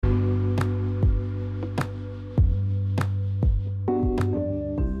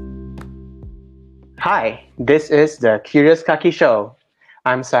Hi, this is the Curious Kaki Show.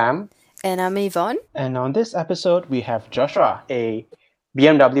 I'm Sam, And I'm Yvonne. and on this episode, we have Joshua, a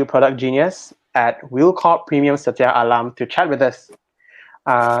BMW product genius at Wheelcorp Premium Setia Alam, to chat with us.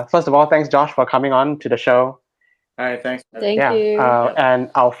 First of all, thanks, Josh, for coming on to the show. Hi, thanks. Thank you.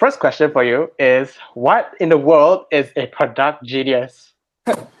 And our first question for you is, what in the world is a product genius?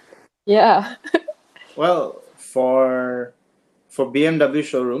 Yeah. Well, for BMW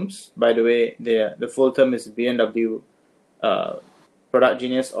showrooms, by the way, the full term is BMW product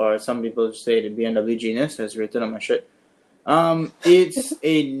genius, or some people say the BMW genius, as written on my shirt. It's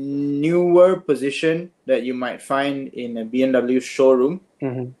a newer position that you might find in a BMW showroom.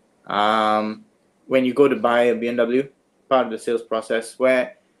 When you go to buy a BMW, part of the sales process,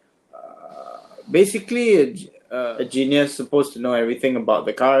 where basically a genius supposed to know everything about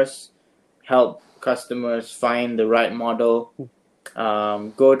the cars, help customers find the right model,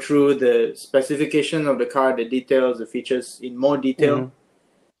 go through the specification of the car, the details, the features in more detail.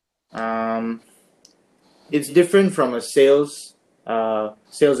 It's different from a sales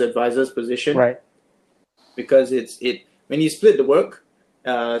advisor's position, Right. because when you split the work,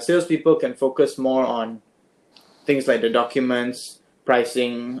 salespeople can focus more on things like the documents,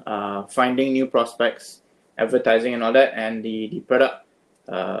 pricing, finding new prospects, advertising, and all that, and the product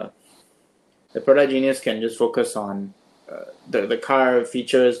genius can just focus on the car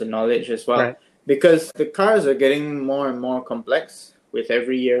features, the knowledge as well. Right. Because the cars are getting more and more complex with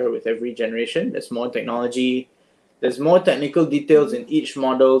every year, with every generation. There's more technology. There's more technical details in each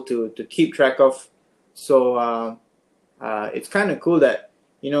model to keep track of. So it's kind of cool that,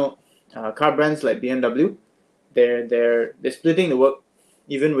 car brands like BMW, they're splitting the work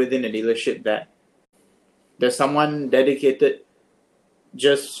even within a dealership, that there's someone dedicated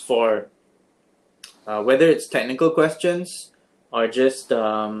just for whether it's technical questions or just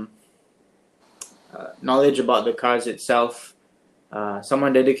knowledge about the cars itself,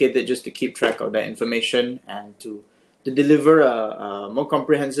 someone dedicated just to keep track of that information and to deliver a more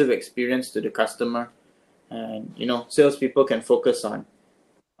comprehensive experience to the customer. And salespeople can focus on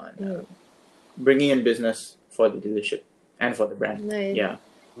bringing in business for the dealership and for the brand. Nice. Yeah.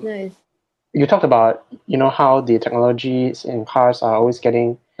 Nice. You talked about, how the technologies in cars are always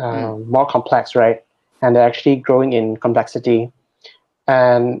getting more complex, right? And they're actually growing in complexity.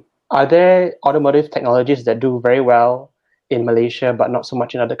 And are there automotive technologies that do very well in Malaysia, but not so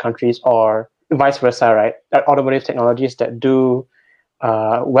much in other countries, or vice versa, right? Automotive technologies that do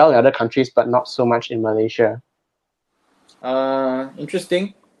well in other countries, but not so much in Malaysia.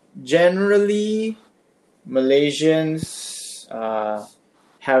 Interesting. Generally, Malaysians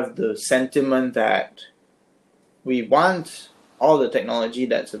have the sentiment that we want all the technology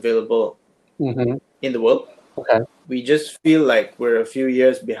that's available in the world. Okay. We just feel like we're a few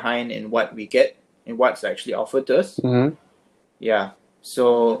years behind in what we get, in what's actually offered to us. Yeah.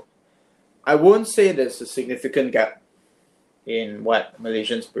 So I won't say there's a significant gap in what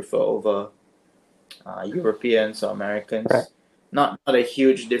Malaysians prefer over Europeans or Americans. Right. Not a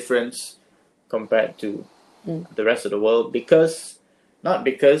huge difference compared to the rest of the world, because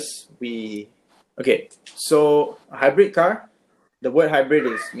so a hybrid car, the word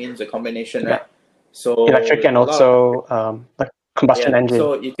hybrid means a combination, right? So Electric and also the combustion engine.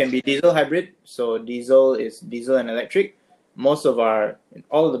 So it can be diesel hybrid. So diesel is diesel and electric. Most of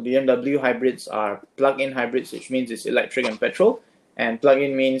all the BMW hybrids are plug-in hybrids, which means it's electric and petrol. And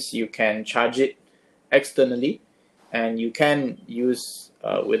plug-in means you can charge it externally, and you can use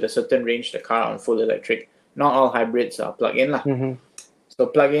with a certain range the car on full electric. Not all hybrids are plug-in . So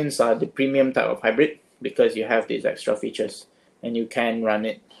plug-ins are the premium type of hybrid, because you have these extra features and you can run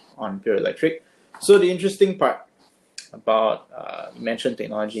it on pure electric. So the interesting part about you mentioned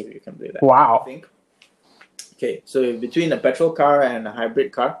technology, if you can believe that. Wow. I think. Okay, so between a petrol car and a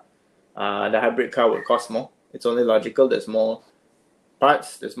hybrid car, the hybrid car would cost more. It's only logical. There's more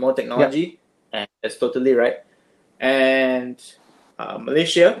parts, there's more technology, and that's totally right. And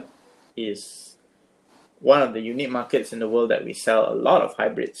Malaysia is one of the unique markets in the world that we sell a lot of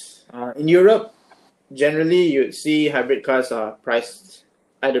hybrids. In Europe, generally you'd see hybrid cars are priced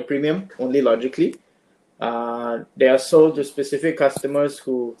at a premium, only logically. They are sold to specific customers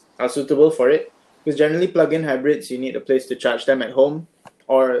who are suitable for it, because generally plug-in hybrids, you need a place to charge them at home,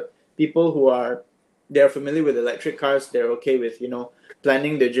 or people who are familiar with electric cars, they're okay with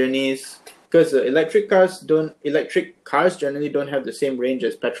planning their journeys, because electric cars generally don't have the same range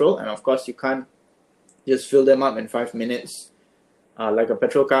as petrol, and of course you can't just fill them up in 5 minutes like a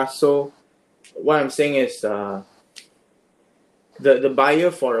petrol car. So what I'm saying is the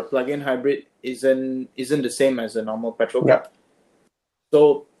buyer for a plug-in hybrid isn't the same as a normal petrol car.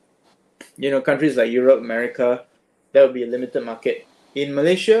 So countries like Europe, America, there will be a limited market. In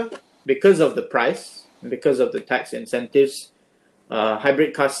Malaysia, because of the price, because of the tax incentives,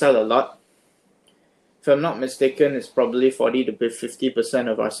 hybrid cars sell a lot. If I'm not mistaken, it's probably 40 to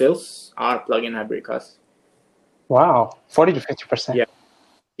 50% of our sales are plug-in hybrid cars. Wow, 40 to 50%. Yeah.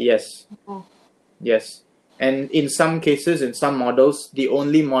 Yes. Oh. Yes. And in some cases, in some models, the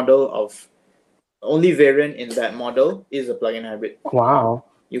only variant in that model is a plug-in hybrid. Wow.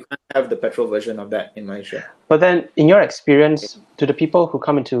 You can't have the petrol version of that in Malaysia. But then, in your experience, do the people who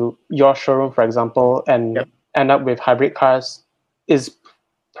come into your showroom, for example, and end up with hybrid cars, is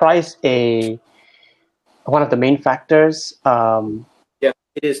price one of the main factors? Yeah,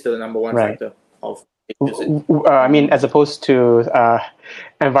 it is the number one factor of it. I mean, as opposed to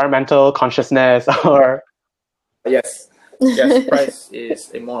environmental consciousness or... Yes, price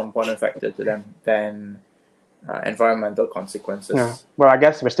is a more important factor to them than environmental consequences. Yeah. Well, I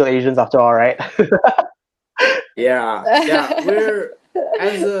guess we're still Asians after all, right? Yeah. We're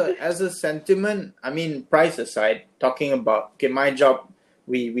as a sentiment. I mean, price aside, talking about my job,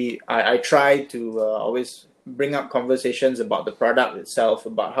 I try to always bring up conversations about the product itself,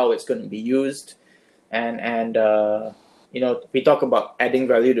 about how it's going to be used, and we talk about adding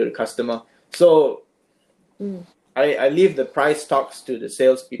value to the customer. So I leave the price talks to the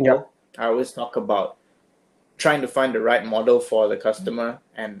salespeople. Yep. I always talk about trying to find the right model for the customer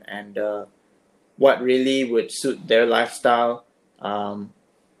and what really would suit their lifestyle,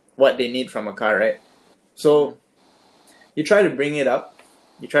 what they need from a car, right? So you try to bring it up.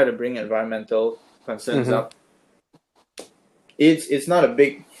 You try to bring environmental concerns up. It's not a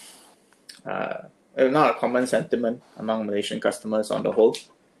big, not a common sentiment among Malaysian customers on the whole.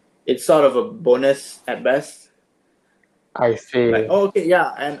 It's sort of a bonus at best. I see. Like,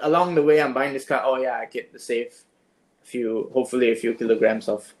 and along the way I'm buying this car. I get to save hopefully a few kilograms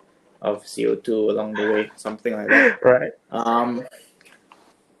of CO2 along the way, something like that. Right.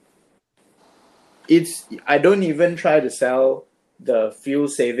 I don't even try to sell the fuel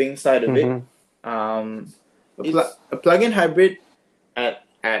saving side of it. A plug-in hybrid at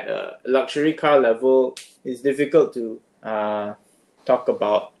a luxury car level is difficult to talk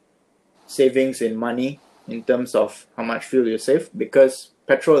about savings in money in terms of how much fuel you save, because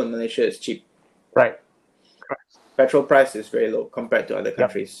petrol in Malaysia is cheap. Right. Petrol price is very low compared to other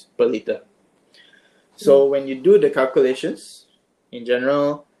countries per liter. So when you do the calculations, in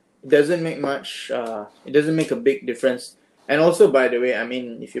general, it doesn't make much. It doesn't make a big difference. And also, by the way, I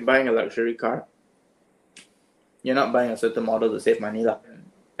mean, if you're buying a luxury car, you're not buying a certain model to save money, lah.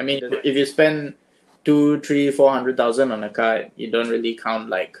 I mean, if you spend 200,000, 300,000, 400,000 on a car, you don't really count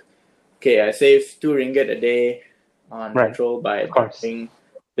like, okay, I save 2 ringgit a day on petrol by driving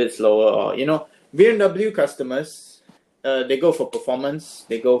a bit slower, or BMW customers, they go for performance,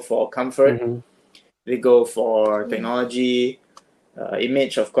 they go for comfort, they go for technology.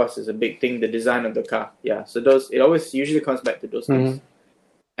 Image, of course, is a big thing. The design of the car, so it always usually comes back to those things,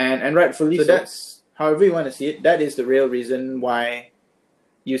 and rightfully so. That's however you want to see it. That is the real reason why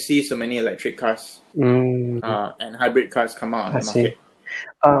you see so many electric cars and hybrid cars come out on the market.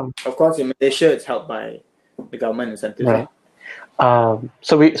 Of course, in Malaysia, it's helped by the government incentives. Right.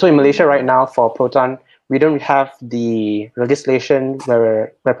 So in Malaysia right now for Proton, we don't have the legislation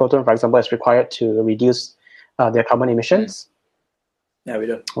where Proton, for example, is required to reduce their carbon emissions. Yeah, we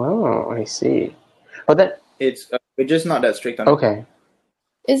do. Oh, I see. But then we're just not that strict on it. Okay.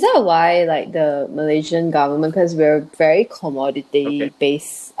 Is that why, like, the Malaysian government, because we're a very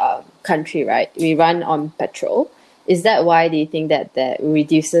commodity-based country, right? We run on petrol. Is that why do you think that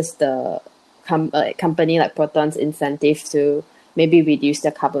reduces the company like Proton's incentive to maybe reduce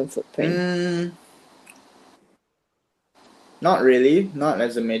the carbon footprint? Not really. Not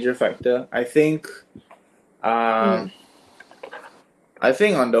as a major factor. I think on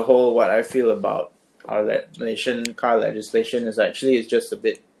the whole, what I feel about our Malaysian car legislation is actually it's just a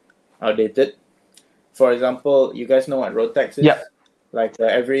bit outdated. For example, you guys know what road tax is? Yeah. Like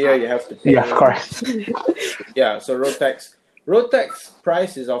every year you have to pay. Yeah, of course. So road tax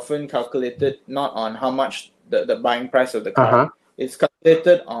price is often calculated not on how much the buying price of the car. It's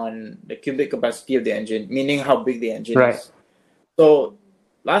calculated on the cubic capacity of the engine, meaning how big the engine is. So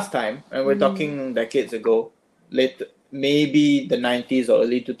last time, and we're talking decades ago, maybe the 90s or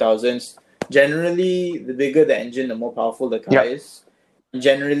early 2000s, generally the bigger the engine, the more powerful the car is.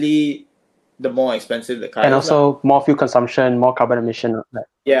 Generally, the more expensive the car is. And also more fuel consumption, more carbon emission.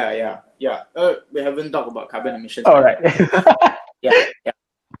 Yeah. We haven't talked about carbon emissions. All right. Yeah.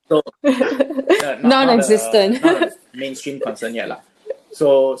 So non-existent. Not a mainstream concern yet, lah.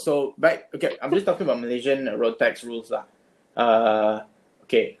 So back. Okay, I'm just talking about Malaysian road tax rules, lah.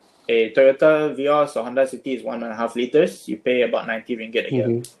 Okay. A Toyota Vios or Honda City is 1.5 liters. You pay about 90 ringgit a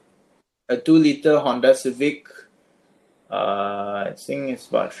year. A 2-liter Honda Civic, I think it's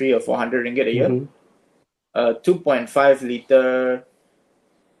about 300 or 400 ringgit a year. A 2.5-liter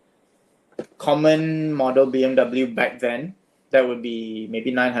common model BMW back then, that would be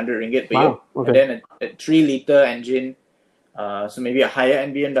maybe 900 ringgit per year. Okay. And then a 3-liter engine, so maybe a higher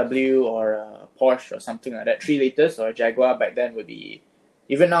end BMW or a Porsche or something like that. 3 liters or a Jaguar back then would be,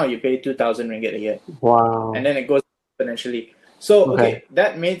 even now you pay 2,000 ringgit a year. Wow. And then it goes exponentially. So, okay,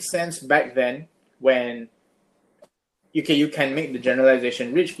 that made sense back then when you can make the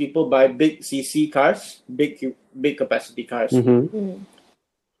generalization. Rich people buy big CC cars, big capacity cars.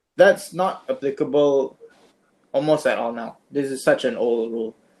 That's not applicable almost at all now. This is such an old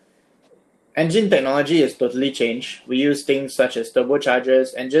rule. Engine technology has totally changed. We use things such as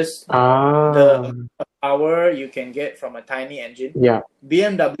turbochargers and just the power you can get from a tiny engine. Yeah.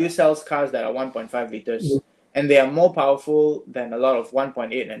 BMW sells cars that are 1.5 liters, and they are more powerful than a lot of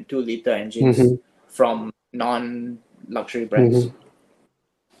 1.8 and 2-liter engines from non-luxury brands.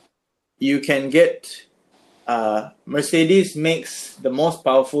 You can get Mercedes makes the most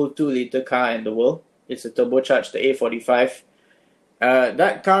powerful 2-liter car in the world. It's a turbocharged, the A45.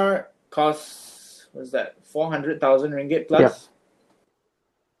 That car costs, what's that, 400,000 ringgit plus? Yeah.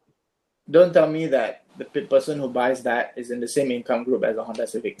 Don't tell me that the person who buys that is in the same income group as a Honda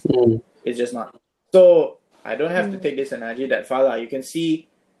Civic. It's just not. So I don't have to take this analogy that far. You can see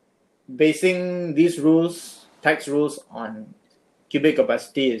basing these rules, tax rules, on cubic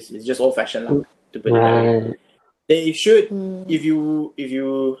capacity is just old-fashioned, to put it that way. They should, if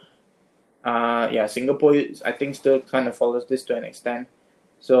you Singapore, I think, still kind of follows this to an extent.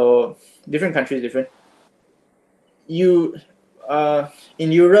 So different countries, different. In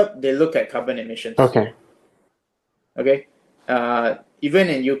Europe, they look at carbon emissions. Okay. Even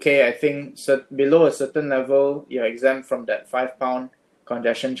in UK, I think below a certain level, you're exempt from that £5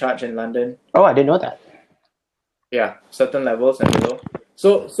 congestion charge in London. Oh, I didn't know that. Yeah, certain levels and below.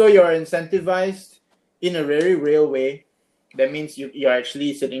 So you're incentivized in a very real way. That means you're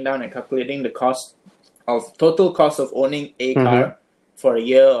actually sitting down and calculating the total cost of owning a car for a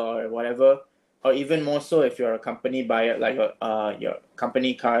year or whatever, or even more so if you're a company buyer, like your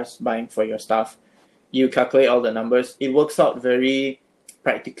company cars buying for your staff. You calculate all the numbers. It works out very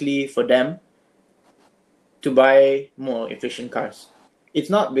practically for them to buy more efficient cars. It's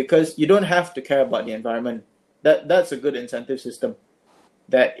not because you don't have to care about the environment. That's a good incentive system.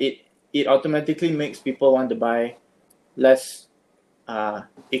 That it automatically makes people want to buy less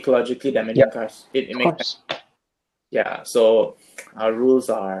ecologically damaging cars. It makes sense. Yeah, so our rules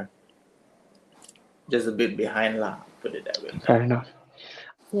are just a bit behind put it that way. Fair enough.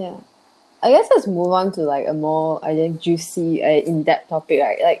 Yeah. I guess let's move on to like a more, I think, juicy, in-depth topic,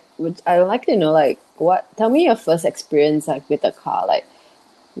 right? Like, I would like to know, like, tell me your first experience, like, with a car. Like,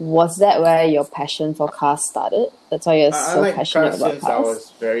 was that where your passion for cars started? That's why you're so passionate about cars? I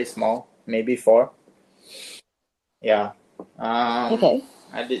was very small, maybe 4. Yeah. Okay.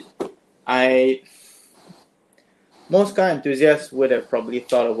 Most car enthusiasts would have probably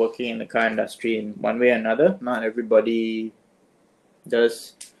thought of working in the car industry in one way or another. Not everybody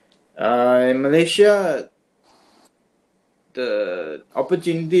does. In Malaysia, the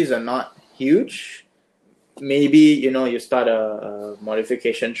opportunities are not huge. Maybe, you start a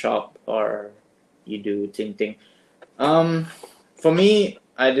modification shop or you do ting. For me,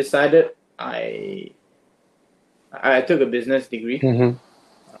 I decided I took a business degree,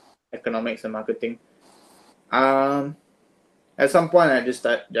 economics and marketing. At some point, I just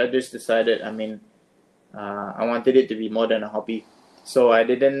decided, I wanted it to be more than a hobby. So I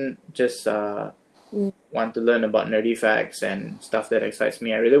didn't just want to learn about nerdy facts and stuff that excites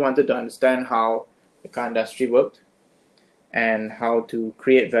me. I really wanted to understand how the car industry worked and how to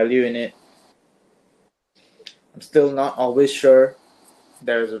create value in it. I'm still not always sure.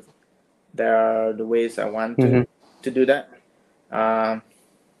 There are the ways I want to do that.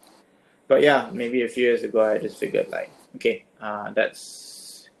 But yeah, maybe a few years ago, I just figured okay,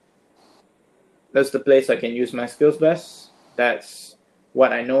 that's the place I can use my skills best. That's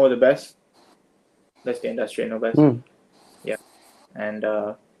what I know the best. That's the industry I know best. Yeah. And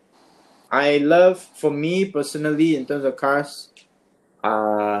I love, for me personally, in terms of cars,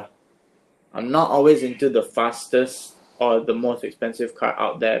 I'm not always into the fastest or the most expensive car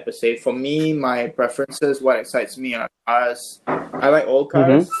out there per se. For me, my preferences, what excites me are cars. I like old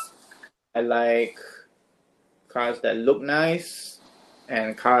cars. I like cars that look nice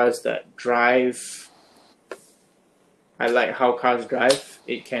and cars that drive. I like how cars drive.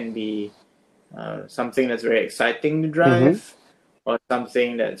 It can be something that's very exciting to drive, or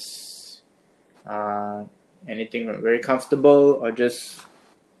something that's anything very comfortable, or just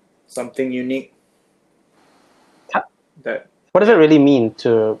something unique? That What does it really mean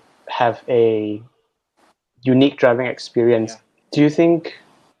to have a unique driving experience? Yeah. Do you think,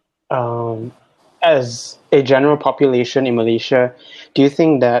 as a general population in Malaysia, do you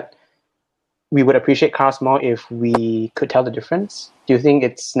think that we would appreciate cars more if we could tell the difference? Do you think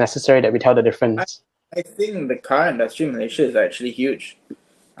it's necessary that we tell the difference? I think the car industry in Malaysia is actually huge.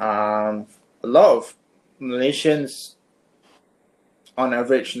 A lot of Malaysians, on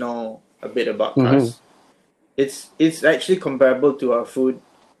average, know a bit about cars. It's actually comparable to our food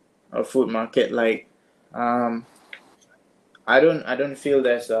market. Like, I don't feel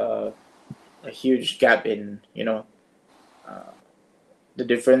there's a huge gap in the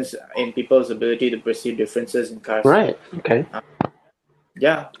difference in people's ability to perceive differences in cars. Right. Okay.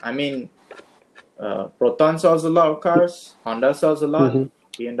 Yeah, I mean, Proton sells a lot of cars. Honda sells a lot.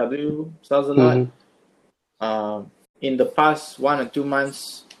 BMW sells a lot. In the past 1 or 2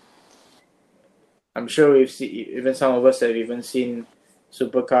 months, I'm sure we've seen, even some of us have even seen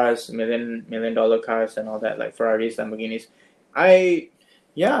supercars, million dollar cars and all that, like Ferraris, Lamborghinis. I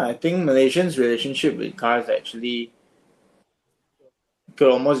think Malaysians' relationship with cars actually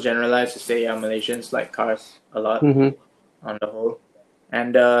could almost generalize to say, Malaysians like cars a lot on the whole.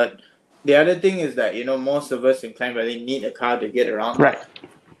 And the other thing is that, most of us in Klang Valley need a car to get around. Right.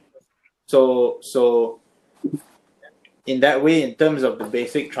 So in that way, in terms of the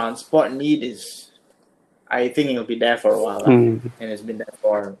basic transport need, I think it'll be there for a while, and it's been there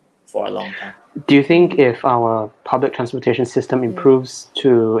for a long time. Do you think if our public transportation system improves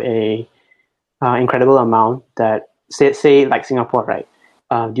to a incredible amount, that say like Singapore, right?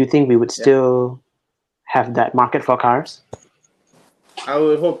 Do you think we would still have that market for cars? I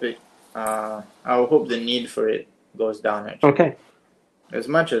would hope it. I would hope the need for it goes down. Actually, Okay. As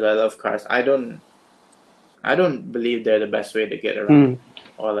much as I love cars, I don't believe they're the best way to get around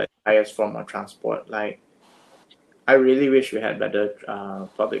or like highest form of transport. Like, I really wish we had better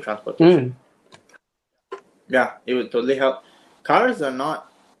public transportation. Yeah, it would totally help. Cars are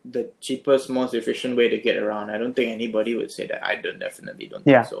not the cheapest, most efficient way to get around. I don't think anybody would say that. I definitely don't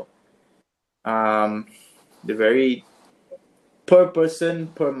think so. They're very, per person,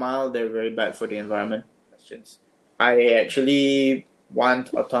 per mile, they're very bad for the environment. I actually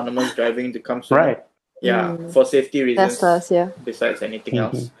want autonomous driving to come soon. Right. Yeah, for safety reasons. Teslas, Besides anything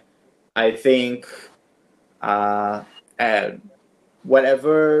else, I think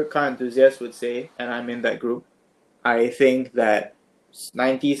whatever car enthusiasts would say, and I'm in that group, I think that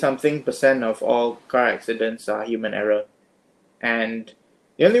 90-something% of all car accidents are human error, and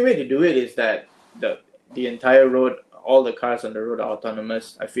the only way to do it is that the entire road, all the cars on the road are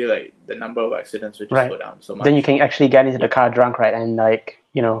autonomous. I feel like the number of accidents would just go down so much. Then you can actually get into the car drunk, right? And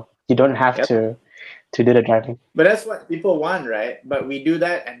you don't have to do the driving. But that's what people want, right? But we do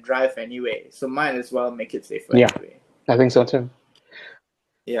that and drive anyway, so might as well make it safer anyway. I think so too.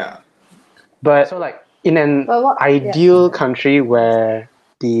 Yeah. But so, like, in an ideal country where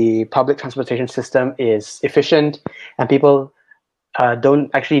the public transportation system is efficient and people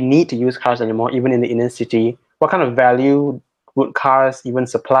don't actually need to use cars anymore, even in the inner city, what kind of value would cars even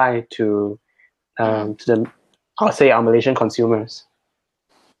supply to the, I'll say, our Malaysian consumers?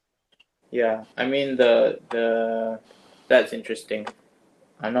 Yeah, I mean that's interesting.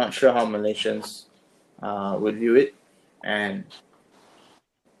 I'm not sure how Malaysians would view it, and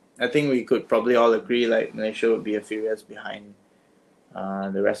I think we could probably all agree like Malaysia would be a few years behind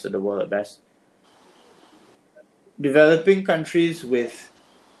the rest of the world at best. Developing countries with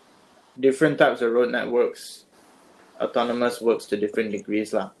different types of road networks, autonomous works to different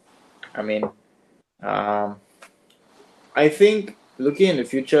degrees lah. I mean, I think looking in the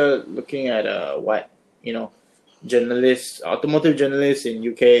future, looking at automotive journalists in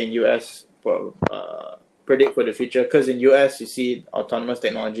UK and US predict for the future, because in US you see autonomous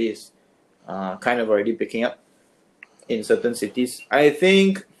technology is kind of already picking up in certain cities. I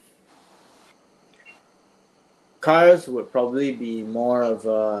think cars would probably be more of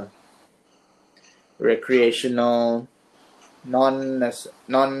a recreational,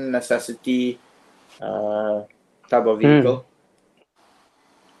 non-necessity type of vehicle.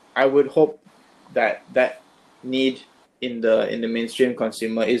 I would hope that need in the mainstream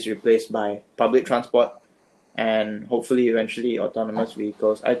consumer is replaced by public transport and hopefully eventually autonomous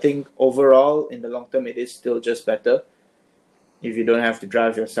vehicles. I think overall in the long term it is still just better if you don't have to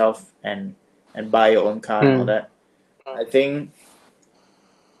drive yourself and buy your own car and all that. I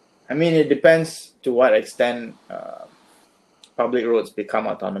mean it depends to what extent public roads become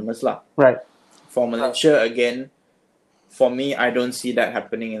autonomous lah. Right. For Malaysia again, for me, I don't see that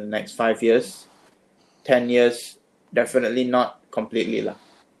happening in the next 5 years. 10 years, definitely not completely lah.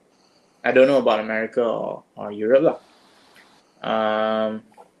 I don't know about America or Europe lah.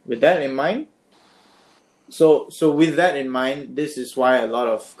 With that in mind, so with that in mind, this is why a lot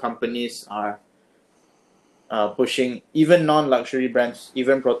of companies are pushing, even non-luxury brands,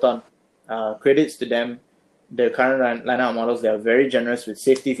 even Proton, credits to them. The current lineup models, they are very generous with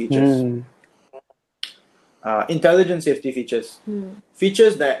safety features. Intelligent safety features.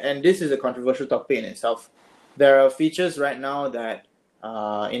 Features that, and this is a controversial topic in itself, there are features right now that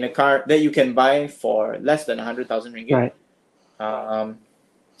in a car that you can buy for less than 100,000 ringgit. Right.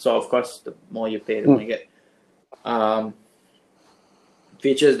 So of course, the more you pay, the more you get.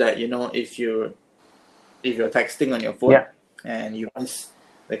 Features that, you know, if you're texting on your phone and you miss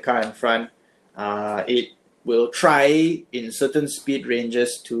the car in front, it will try in certain speed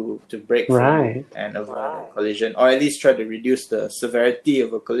ranges to brake and avoid a collision, or at least try to reduce the severity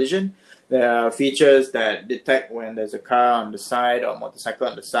of a collision. There are features that detect when there's a car on the side or motorcycle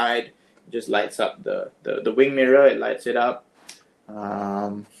on the side. It just lights up the wing mirror. It lights it up.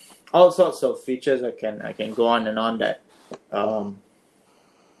 All sorts of features I can go on and on that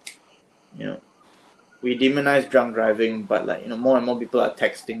you know, we demonize drunk driving, but like, you know, more and more people are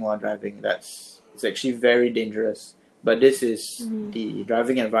texting while driving. It's actually very dangerous. But this is the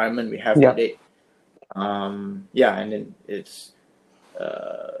driving environment we have today. And then it's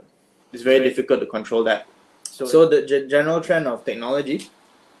very difficult to control that. So the general trend of technology,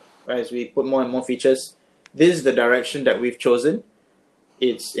 as we put more and more features, this is the direction that we've chosen.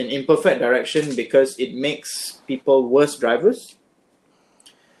 It's an imperfect direction because it makes people worse drivers.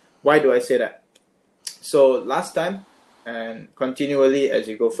 Why do I say that? So last time, and continually as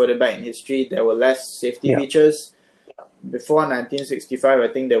you go further back in history, there were less safety features. Before 1965, I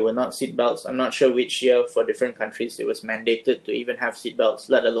think there were not seat belts. I'm not sure which year for different countries it was mandated to even have seat belts,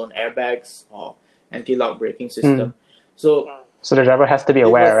 let alone airbags or anti-lock braking system. So the driver has to be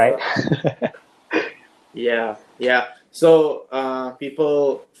aware, right? Yeah. So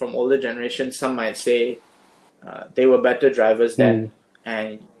people from older generations, some might say they were better drivers then,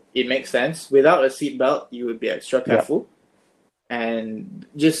 and it makes sense. Without a seatbelt, you would be extra careful, and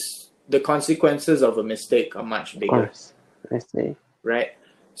just the consequences of a mistake are much bigger. Of course. I see. Right?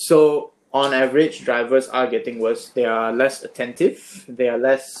 So on average, drivers are getting worse. They are less attentive. They are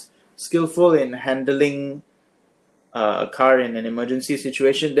less skillful in handling a car in an emergency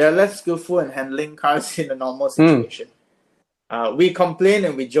situation. They are less skillful in handling cars in a normal situation. We complain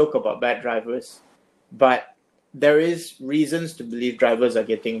and we joke about bad drivers, but there is reasons to believe drivers are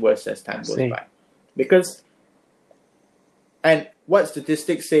getting worse as time goes by. Because, and what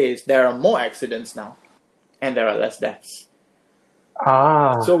statistics say is there are more accidents now and there are less deaths.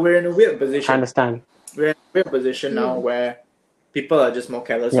 So we're in a weird position. I understand. We're in a weird position now where people are just more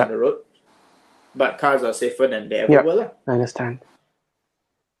careless on the road, but cars are safer than they ever were. I understand.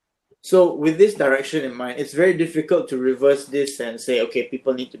 So with this direction in mind, it's very difficult to reverse this and say, okay,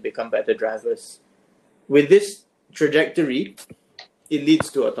 people need to become better drivers. With this trajectory, it leads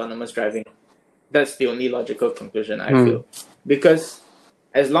to autonomous driving. That's the only logical conclusion, I feel. Because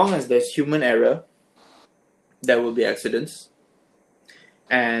as long as there's human error, there will be accidents.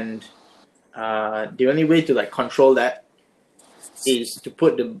 And the only way to control that is to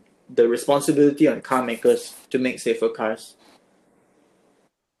put the responsibility on car makers to make safer cars.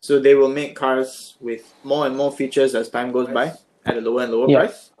 So they will make cars with more and more features as time goes by at a lower and lower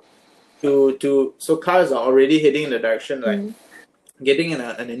price. So cars are already heading in the direction getting in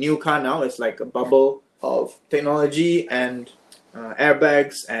a new car now is like a bubble of technology and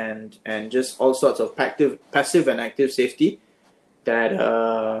airbags and just all sorts of passive and active safety that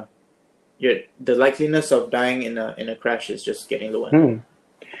the likeliness of dying in a crash is just getting lower.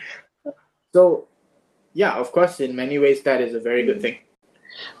 So yeah, of course, in many ways that is a very good thing.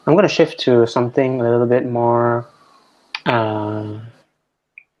 I'm going to shift to something a little bit more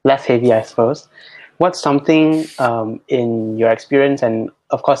less heavy, I suppose. What's something in your experience and,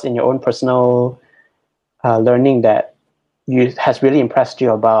 of course, in your own personal learning that has really impressed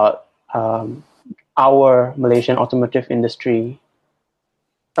you about our Malaysian automotive industry?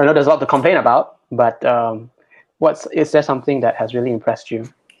 I know there's a lot to complain about, but is there something that has really impressed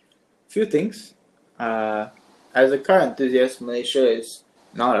you? Few things. As a car enthusiast, Malaysia is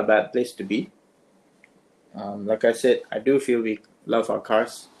not a bad place to be. Like I said, I do feel we love our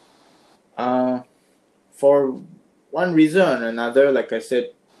cars. For one reason or another, like I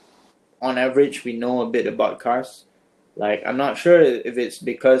said, on average, we know a bit about cars. I'm not sure if it's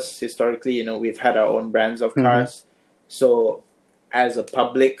because historically, we've had our own brands of cars. So as a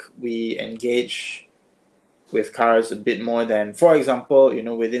public, we engage with cars a bit more than, for example,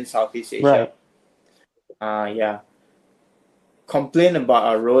 within Southeast Asia. Right. Complain about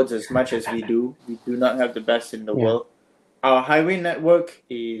our roads as much as we do. We do not have the best in the world. Our highway network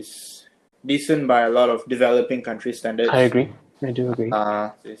is decent by a lot of developing country standards. I agree. I do agree.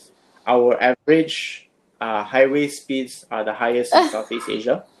 Our average highway speeds are the highest in Southeast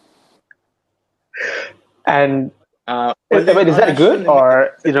Asia. And is that good,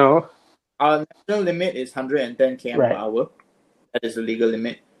 or Our national limit is 110 km per hour. That is the legal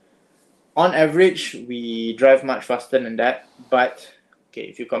limit. On average, we drive much faster than that. But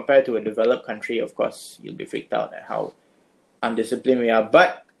if you compare to a developed country, of course, you'll be freaked out at how undisciplined we are.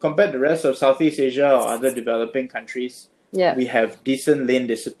 But compared to the rest of Southeast Asia or other developing countries, we have decent lane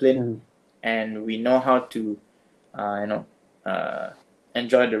discipline, and we know how to,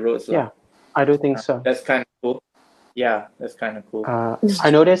 enjoy the roads. Yeah, I do think so. That's kind of cool. Yeah, that's kind of cool. I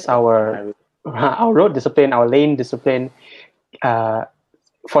noticed our road discipline, our lane discipline,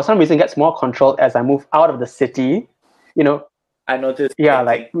 for some reason gets more controlled as I move out of the city. I noticed. Yeah,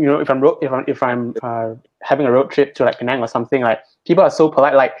 like if I'm having a road trip to like Penang or something, like people are so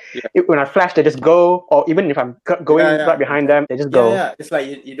polite. Like when I flash, they just go, or even if I'm going right behind them, they just go. Yeah, it's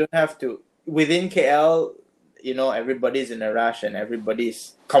like you don't have to. Within KL, everybody's in a rush and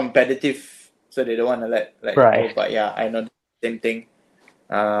everybody's competitive, so they don't want to let go. But yeah, I know the same thing.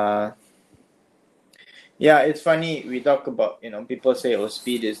 Yeah, it's funny. We talk about, people say,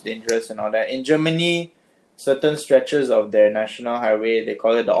 speed is dangerous and all that. In Germany, certain stretches of their national highway, they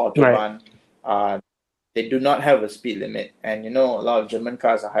call it the Autobahn. They do not have a speed limit. And, a lot of German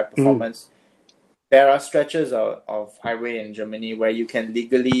cars are high performance. There are stretches of highway in Germany where you can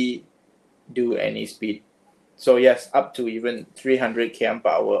legally do any speed. So, yes, up to even 300 km per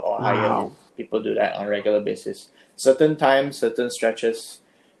hour or higher. People do that on a regular basis. Certain times, certain stretches.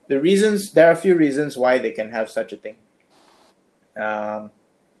 There are a few reasons why they can have such a thing.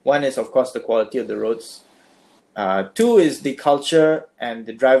 One is, of course, the quality of the roads. Two is the culture and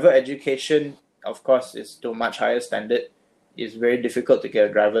the driver education, of course, is to a much higher standard. It's very difficult to get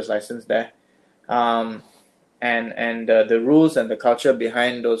a driver's license there. And the rules and the culture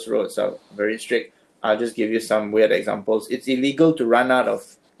behind those roads are very strict. I'll just give you some weird examples. It's illegal to run out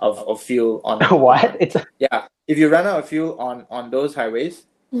of fuel on what? If you run out of fuel on those highways,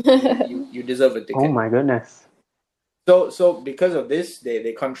 you deserve a ticket. Oh my goodness. So because of this,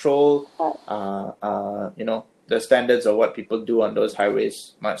 they control the standards of what people do on those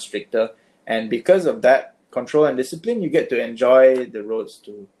highways much stricter. And because of that control and discipline, you get to enjoy the roads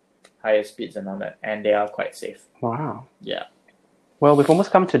to higher speeds and all that. And they are quite safe. Wow. Yeah. Well, we've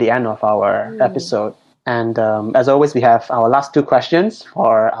almost come to the end of our episode. And as always, we have our last two questions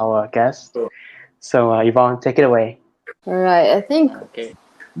for our guests. Cool. So Yvonne, take it away. All right. I think,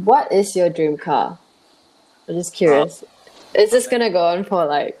 what is your dream car? I'm just curious. Is this going to go on for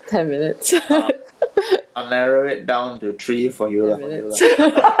like 10 minutes? I'll narrow it down to 3 for you.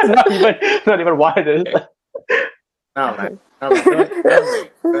 not even one. No, man.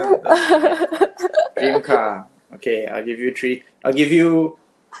 Dream car. Okay, I'll give you 3. I'll give you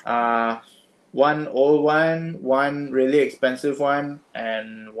one old one really expensive one,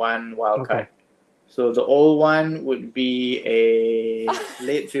 and one wild card. So the old one would be a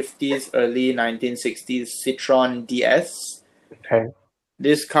late 50s, early 1960s Citroen DS. Okay.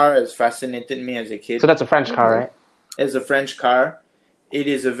 This car has fascinated me as a kid. So that's a French car, right? It's a French car. It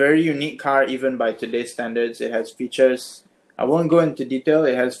is a very unique car, even by today's standards. It has features. I won't go into detail.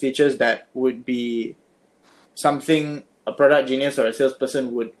 It has features that would be something a product genius or a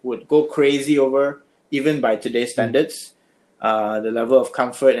salesperson would go crazy over, even by today's standards. The level of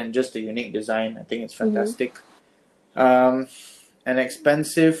comfort and just the unique design, I think it's fantastic. An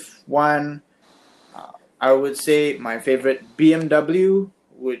expensive one, I would say my favorite BMW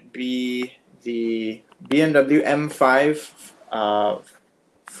would be the BMW M5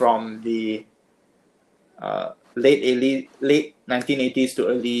 from the late 1980s to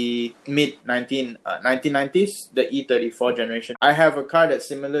early mid 1990s, the E34 generation. I have a car that's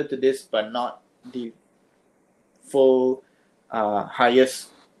similar to this, but not the full highest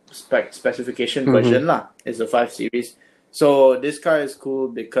specification version lah. It's a 5 Series. So this car is cool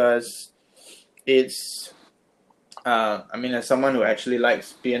because it's as someone who actually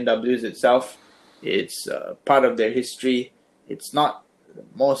likes BMWs itself, it's part of their history. It's not the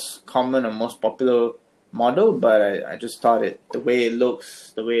most common or most popular model, but I just thought the way it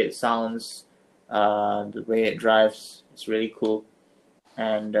looks, the way it sounds, the way it drives, it's really cool.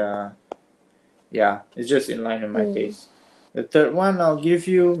 And it's just in line with my taste. The third one, I'll give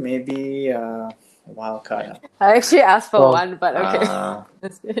you maybe wild card. I actually asked for one, but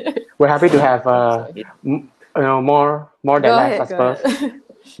okay. We're happy to have more than Go less, ahead, I suppose. ahead.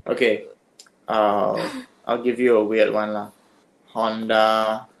 Okay, I'll give you a weird one lah.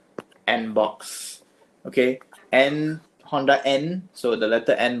 Honda N box. Okay, Honda N. So the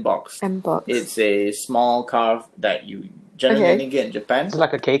letter N box. M box. It's a small car that you generally Okay. only get in Japan. It's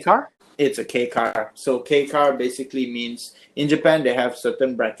like a K car. It's a K car. So K car basically means in Japan they have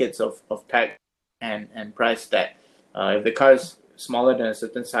certain brackets of tax and price that if the car is smaller than a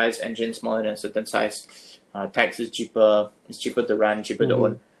certain size, engine smaller than a certain size, tax is cheaper. It's cheaper to run, cheaper to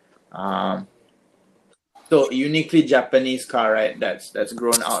own. So uniquely Japanese car, right? That's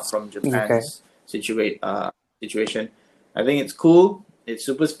grown out from Japan's situation. I think it's cool. It's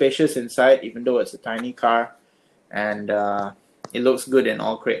super spacious inside, even though it's a tiny car, and it looks good in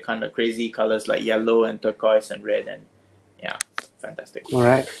all kind of crazy colors like yellow and turquoise and red, and yeah, fantastic. All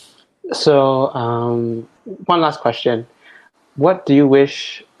right. So, one last question. What do you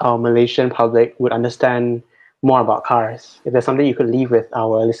wish our Malaysian public would understand more about cars? If there's something you could leave with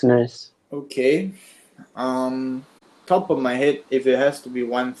our listeners. Okay. Top of my head, if it has to be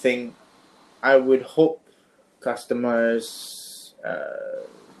one thing, I would hope customers,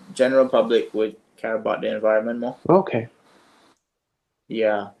 general public would care about the environment more. Okay.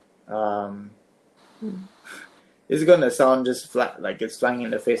 Yeah. It's gonna sound just flat, like it's flying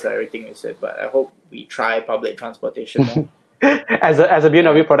in the face of everything you said, but I hope we try public transportation more. As a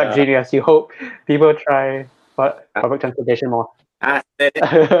B&W product genius, you hope people try public transportation more. I said it.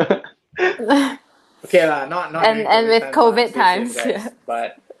 Okay, not and with COVID times, guys, yeah.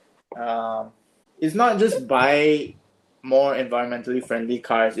 But it's not just buy more environmentally friendly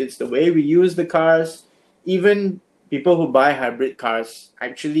cars. It's the way we use the cars. Even people who buy hybrid cars,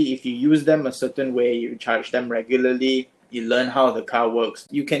 actually, if you use them a certain way, you charge them regularly, you learn how the car works,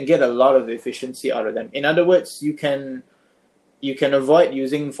 you can get a lot of efficiency out of them. In other words, you can avoid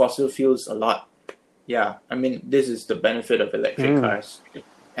using fossil fuels a lot. Yeah, I mean, this is the benefit of electric cars.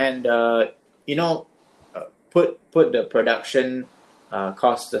 And put the production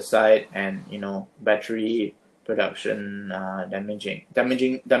cost aside, and battery production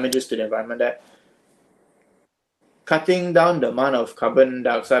damages to the environment. That cutting down the amount of carbon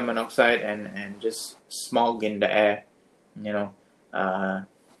dioxide, monoxide, and just smog in the air.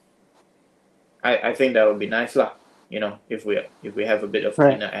 I think that would be nice lah. If we have a bit of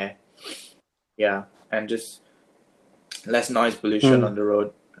cleaner air. Yeah, and just less noise pollution on the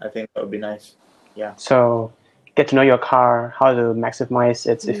road. I think that would be nice. Yeah. So get to know your car, how to maximize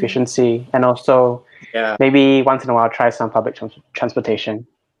its efficiency, and also maybe once in a while try some public transportation.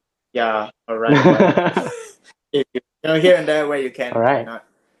 Yeah, all right. Here and there where you can. All right. Why not?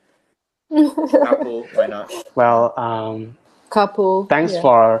 Couple, why not? Well, couple. Thanks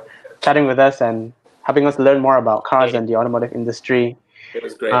for chatting with us and helping us learn more about cars and the automotive industry. It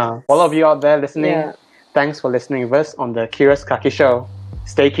was great. For all of you out there listening, thanks for listening with us on the Curious Kaki Show.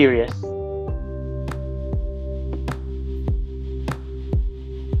 Stay curious.